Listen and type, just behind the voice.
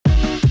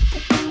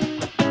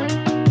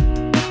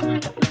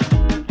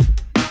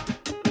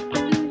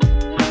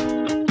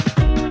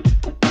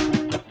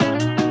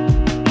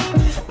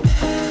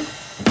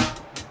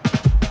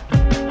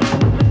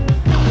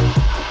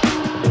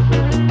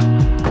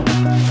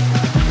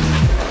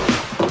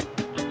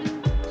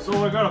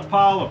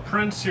pile of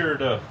prints here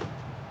to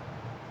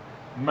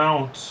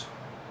mount,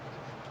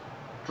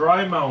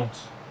 dry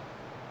mount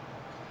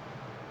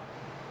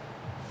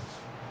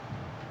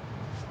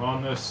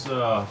on this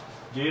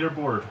gator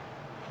board.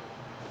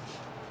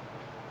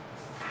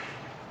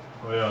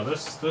 Oh yeah,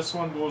 this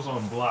one goes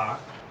on black.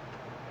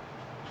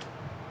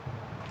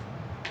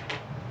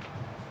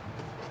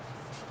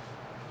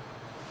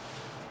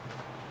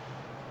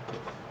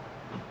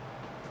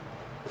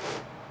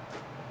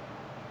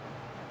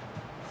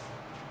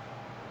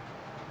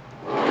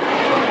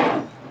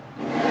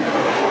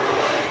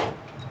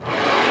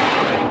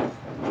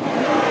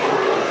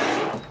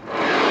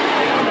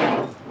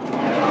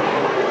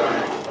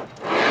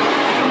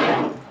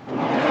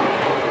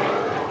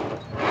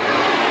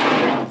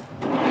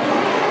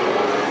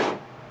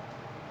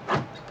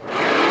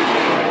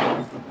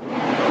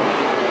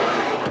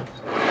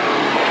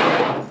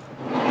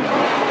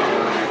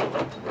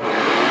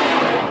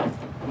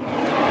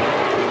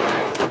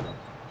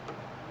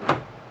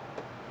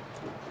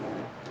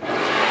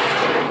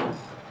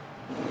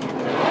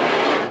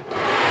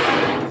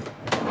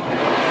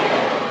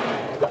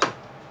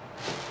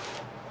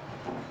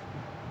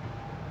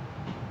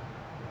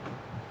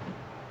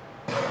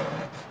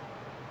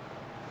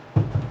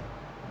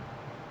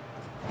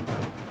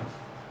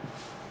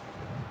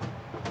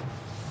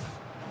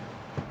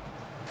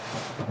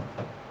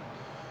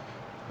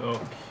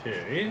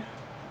 Okay.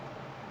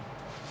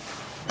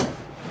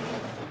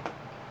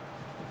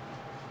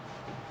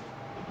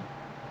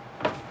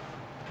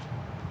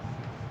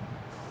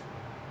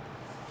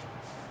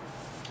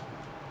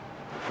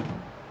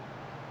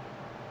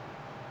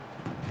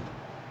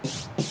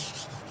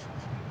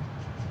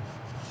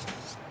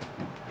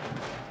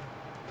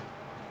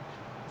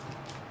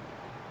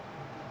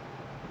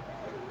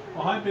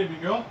 Oh, hi, baby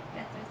girl.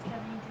 That's what's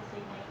coming to say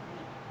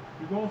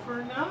night. You going for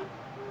a nap?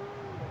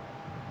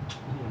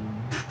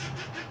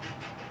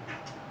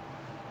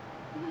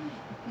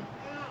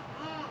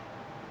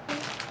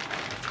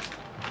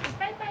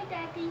 Bye bye,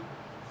 Daddy.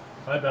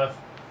 Hi, Beth.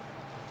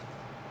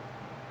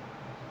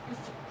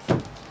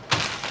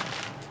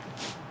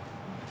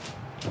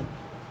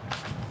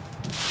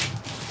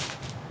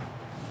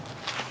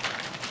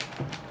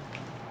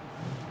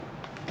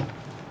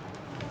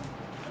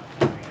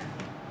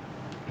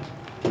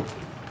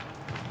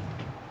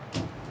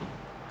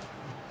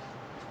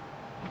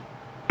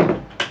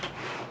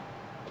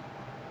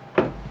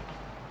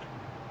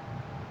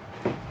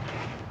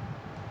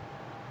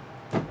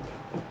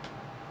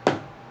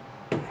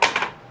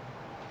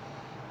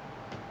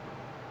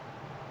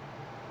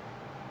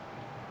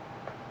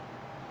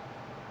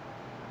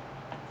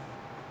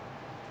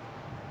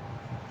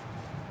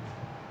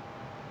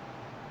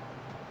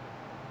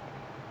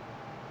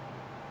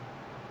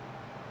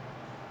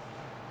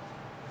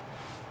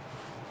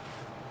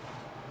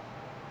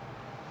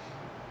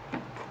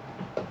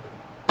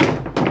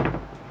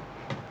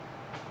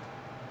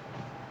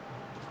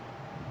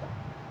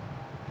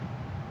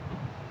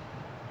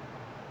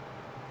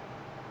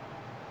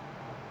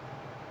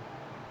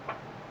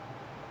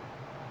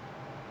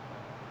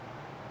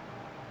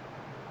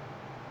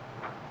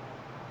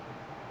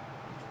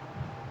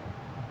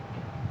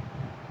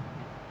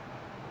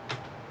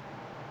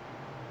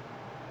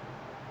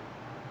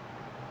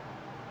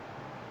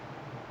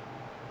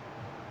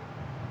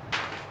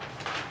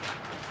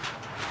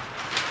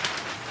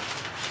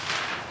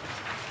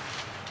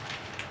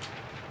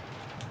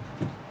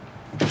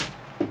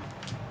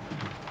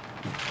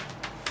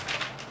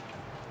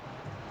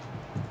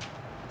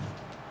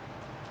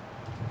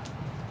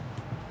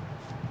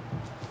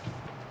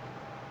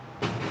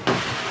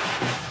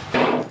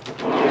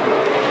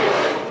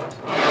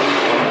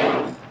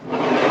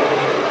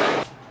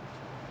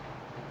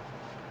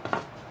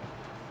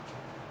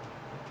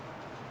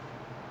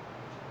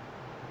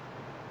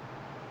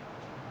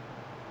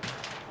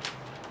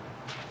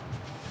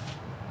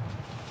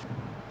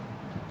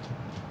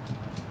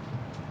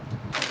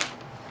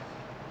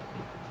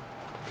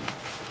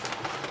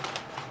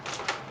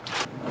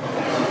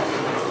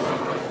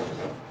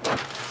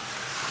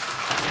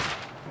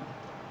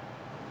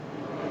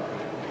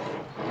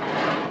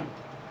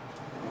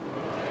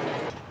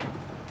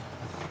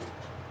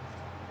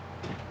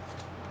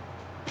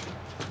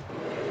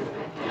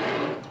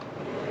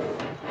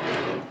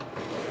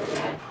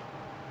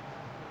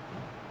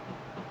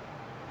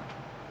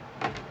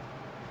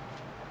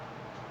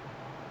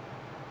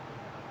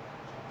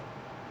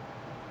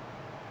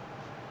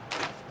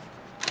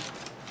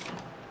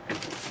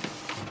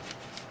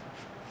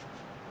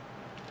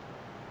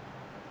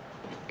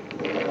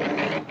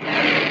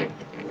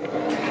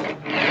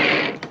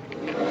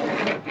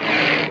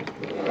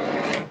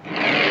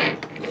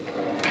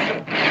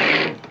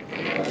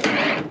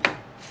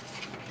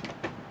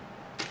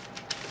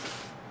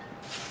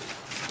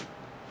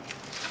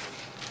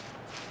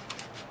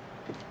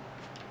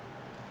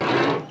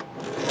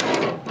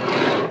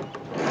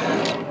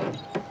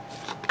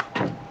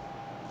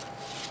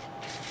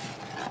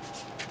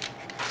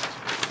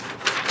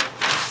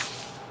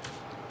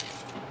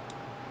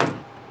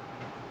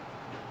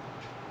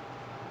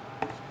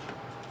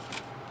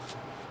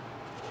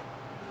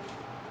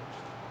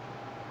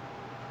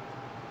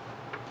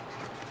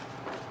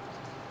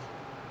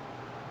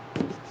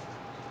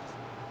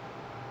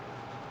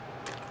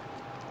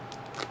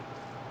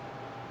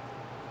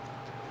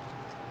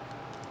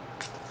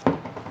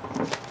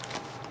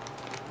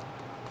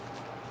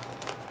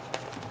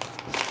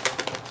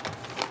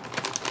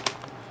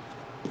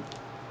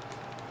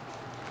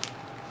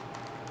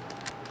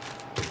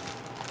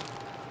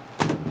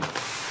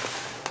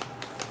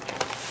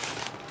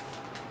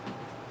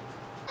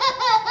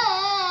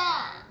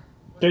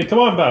 Okay, come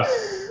on, Beth.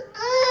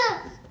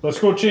 Let's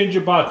go change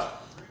your butt.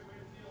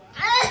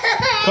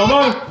 Come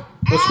on.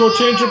 Let's go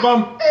change your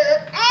bum.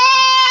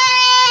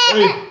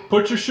 Hey,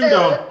 put your shoe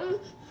down.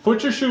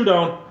 Put your shoe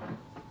down.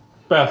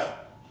 Beth.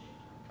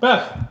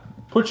 Beth,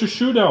 put your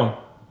shoe down.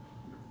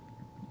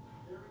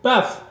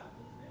 Beth.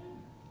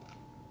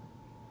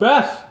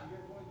 Beth.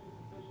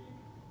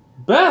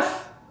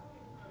 Beth.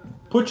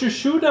 Put your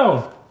shoe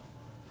down.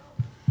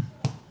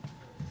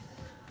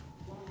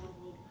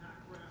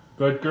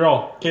 Good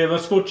girl. Okay,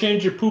 let's go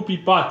change your poopy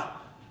butt.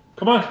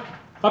 Come on.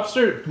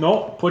 Upstairs.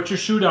 No, put your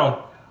shoe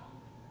down.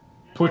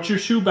 Put your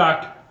shoe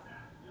back.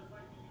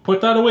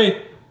 Put that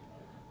away.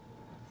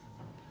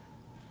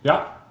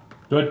 Yeah.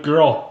 Good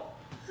girl.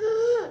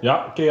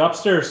 Yeah. Okay,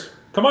 upstairs.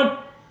 Come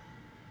on.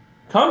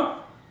 Come.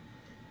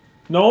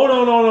 No,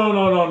 no, no, no,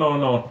 no, no, no,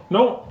 no.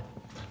 No.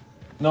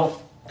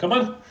 No. Come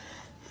on.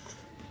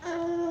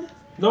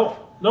 No.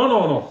 No,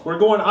 no, no. We're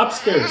going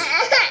upstairs.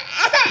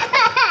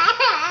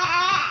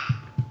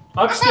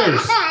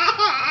 Upstairs.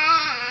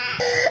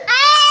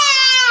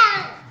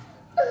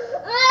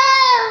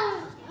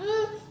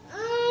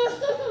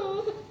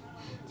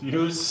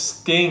 You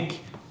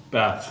stink,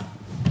 Beth.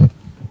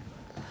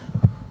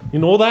 You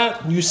know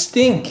that? You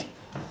stink.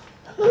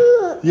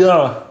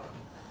 Yeah.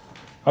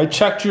 I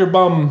checked your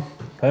bum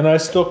and I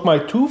stuck my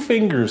 2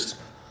 fingers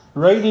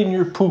right in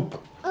your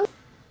poop.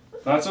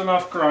 That's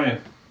enough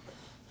crying.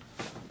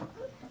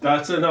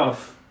 That's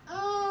enough.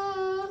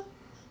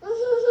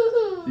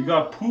 You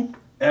got poop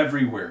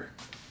everywhere.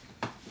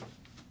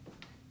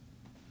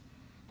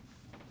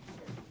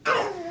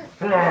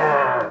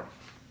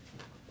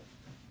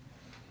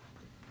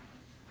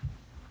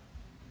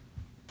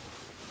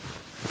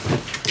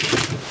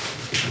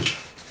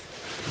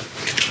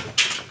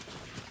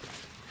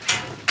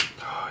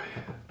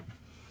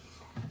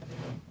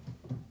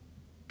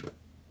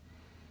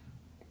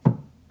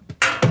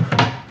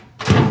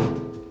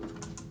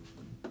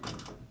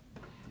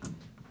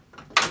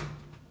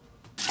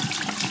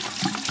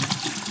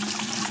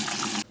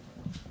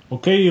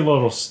 Okay, you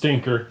little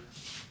stinker.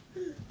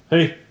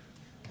 Hey,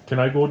 can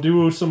I go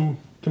do some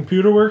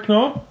computer work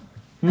now?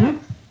 Hmm?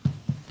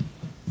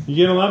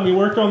 You gonna let me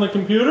work on the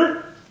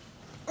computer?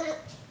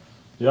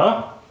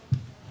 Yeah?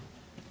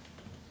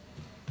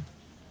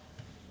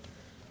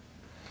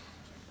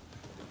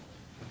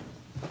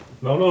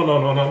 No, no, no,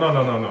 no, no, no,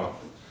 no, no, no.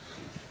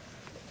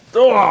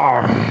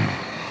 Oh!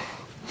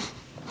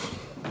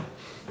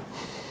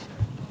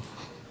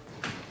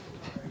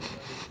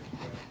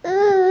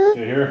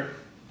 Okay, here.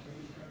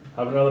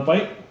 Have another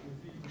bite.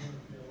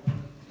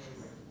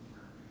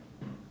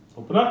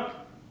 Open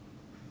up.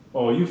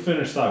 Oh, you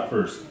finish that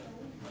first.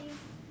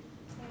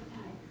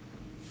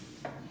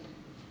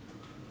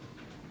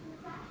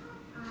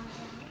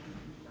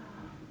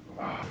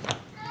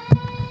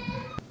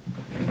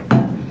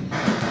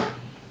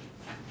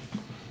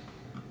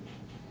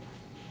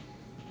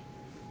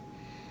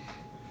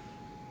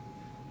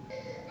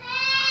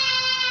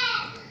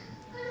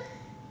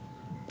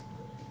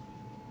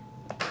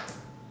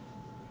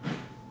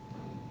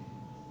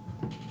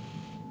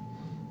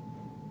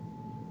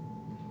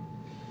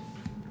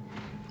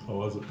 How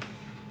was it?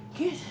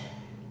 Good.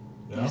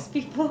 Yeah? These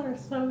people are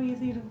so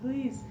easy to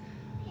please.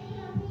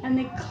 And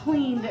they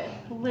cleaned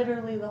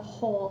literally the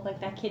whole, like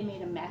that kid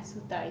made a mess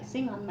with the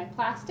icing on my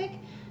plastic.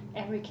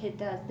 Every kid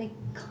does. They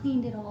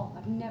cleaned it all.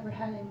 I've never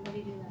had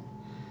anybody do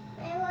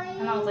that.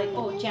 And I was like,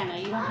 oh, Jenna,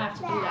 you don't have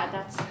to do that.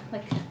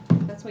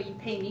 That's what you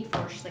pay me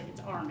for. She's like, it's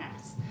our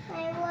mess.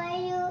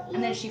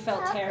 And then she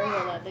felt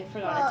terrible that they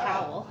forgot a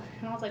towel.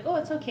 And I was like, oh,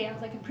 it's okay. I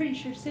was like, I'm pretty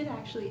sure Sid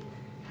actually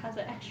has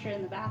an extra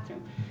in the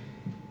bathroom.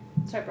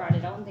 So I brought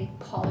it out and they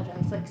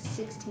apologized like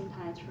 16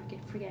 times for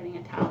forgetting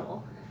a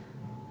towel.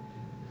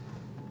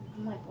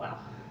 I'm like, wow.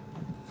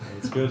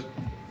 That's good.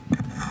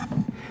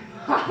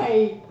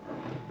 Hi.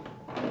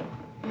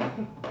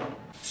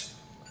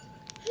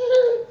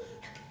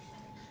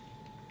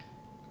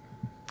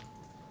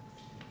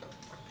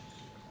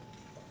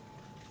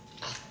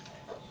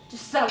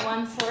 Just that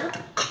one slurp.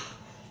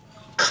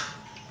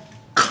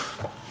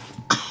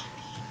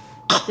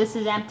 This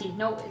is empty.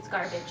 No, it's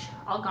garbage.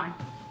 All gone.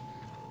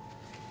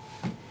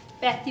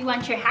 Beth, do you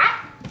want your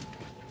hat? Do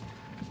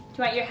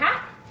you want your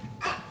hat?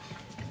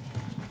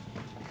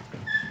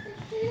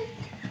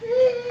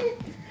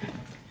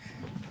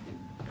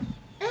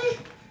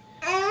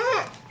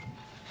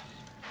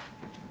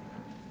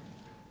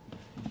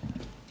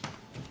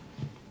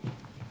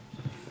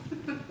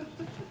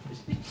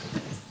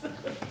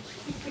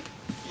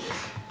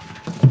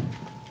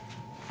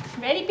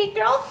 Ready, big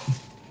girl?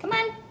 Come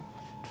on.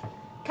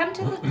 Come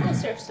to the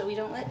closer so we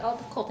don't let all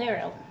the cold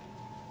air out.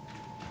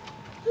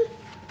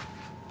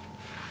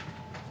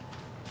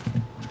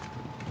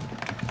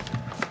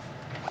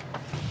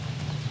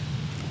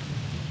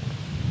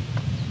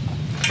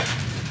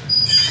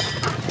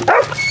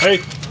 Hey,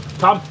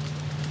 come.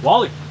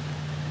 Wally.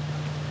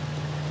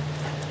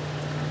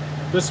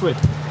 This way.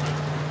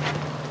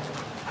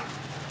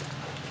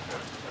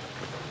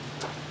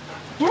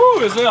 Woo,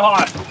 is it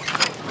hot?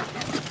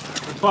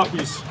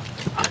 Puppies.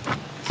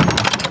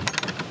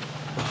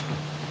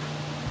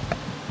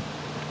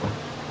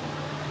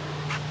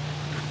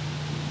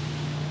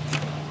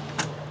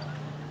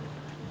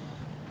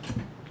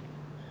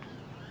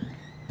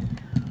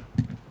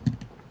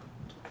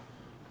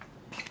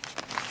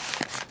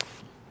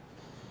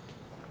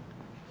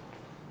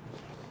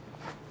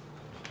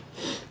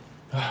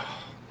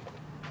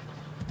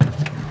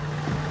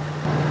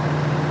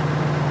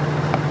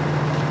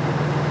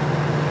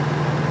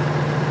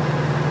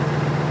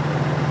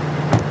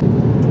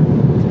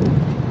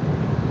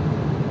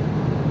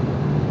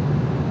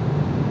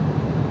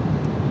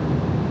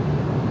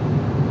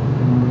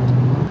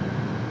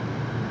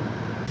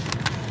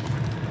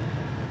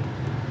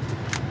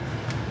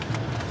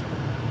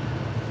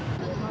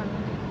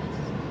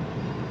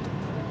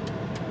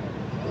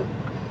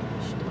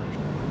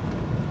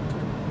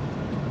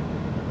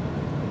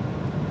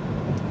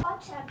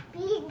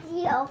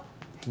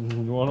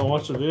 You want to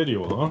watch the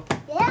video, huh?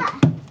 Yeah.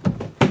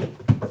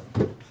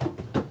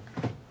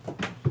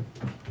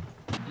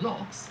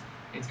 Blocks,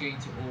 it's going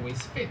to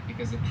always fit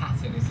because the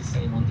pattern is the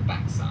same on the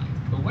back side.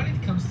 But when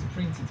it comes to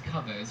printed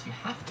covers, you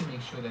have to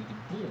make sure that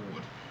the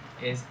board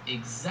is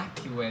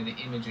exactly where the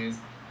image is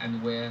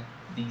and where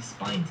the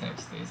spine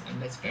text is,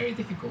 and that's very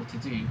difficult to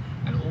do.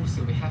 And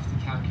also we have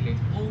to calculate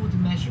all the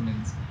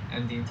measurements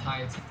and the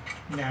entire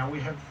Now we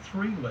have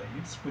 3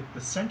 leaves with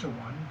the center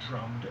one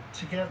drummed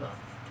together.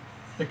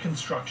 The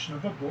construction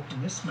of a book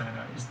in this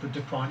manner is the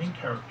defining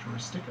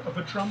characteristic of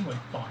a drum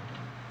link binder.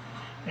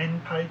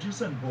 End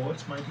pages and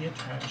boards may be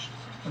attached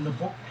and the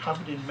book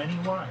covered in many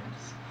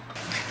ways.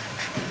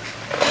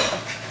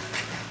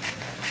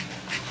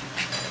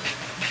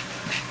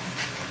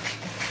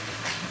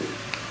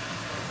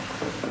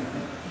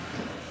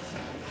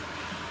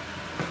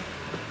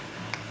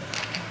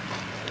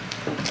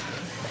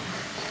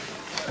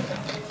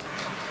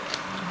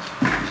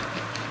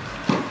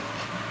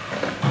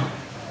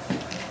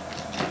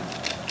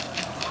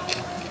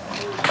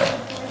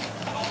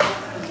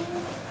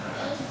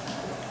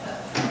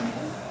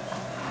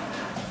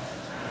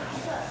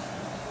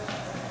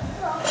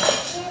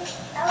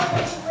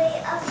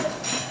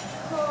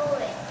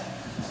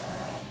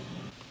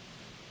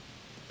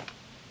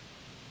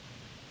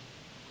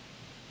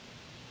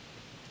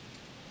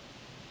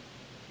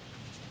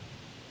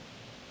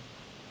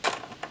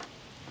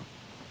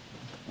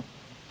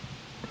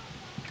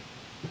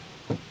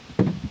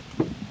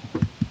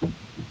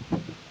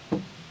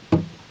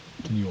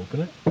 Can you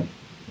open it?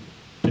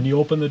 Can you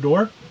open the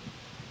door?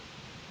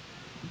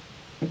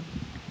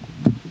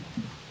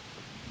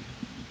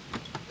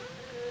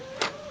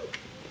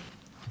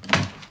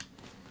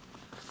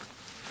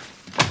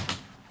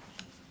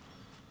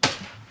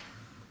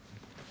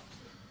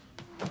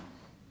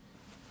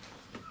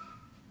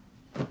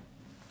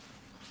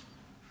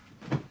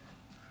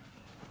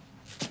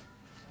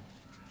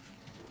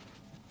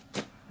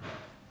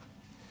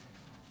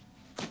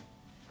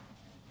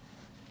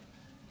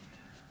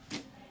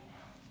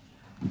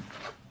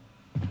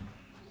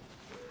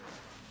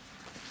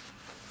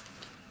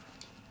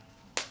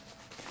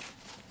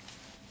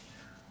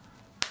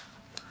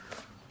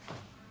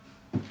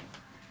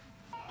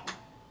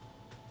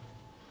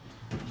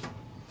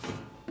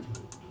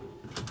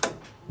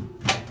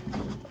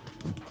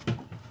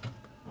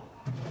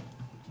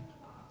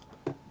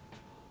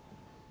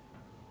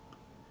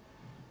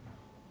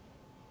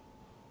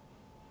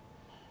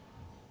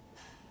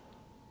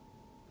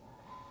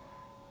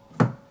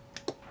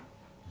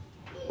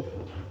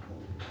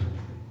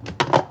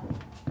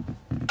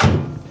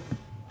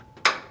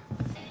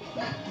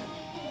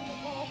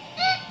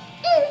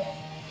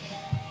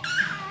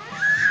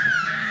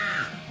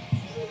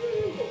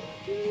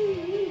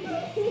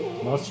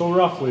 Not so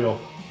rough, Leo.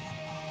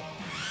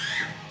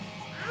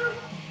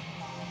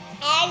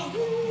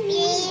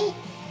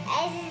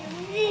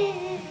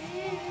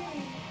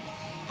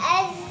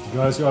 You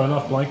guys got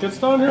enough blankets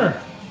down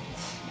here?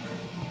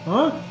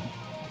 Huh?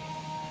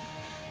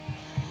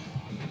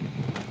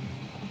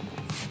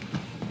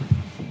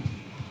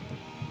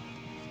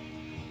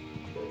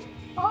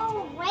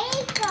 Oh,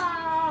 wake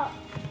up!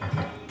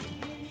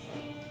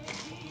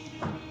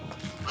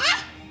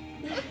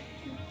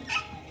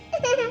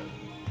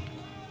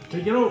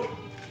 Take it out.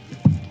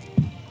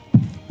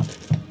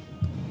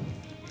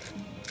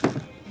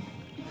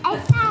 I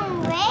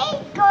found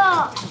wake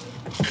up!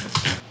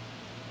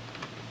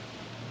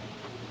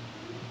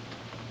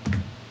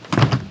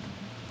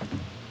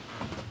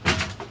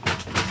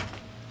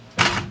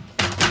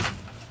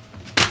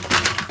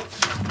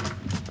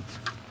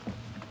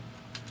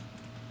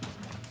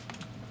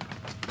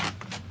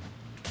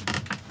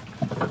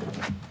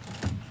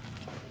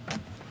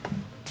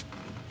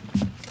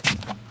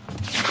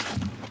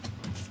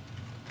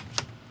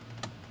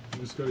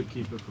 Just gotta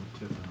keep it from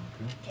tipping,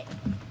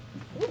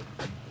 okay?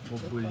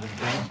 Hopefully you don't.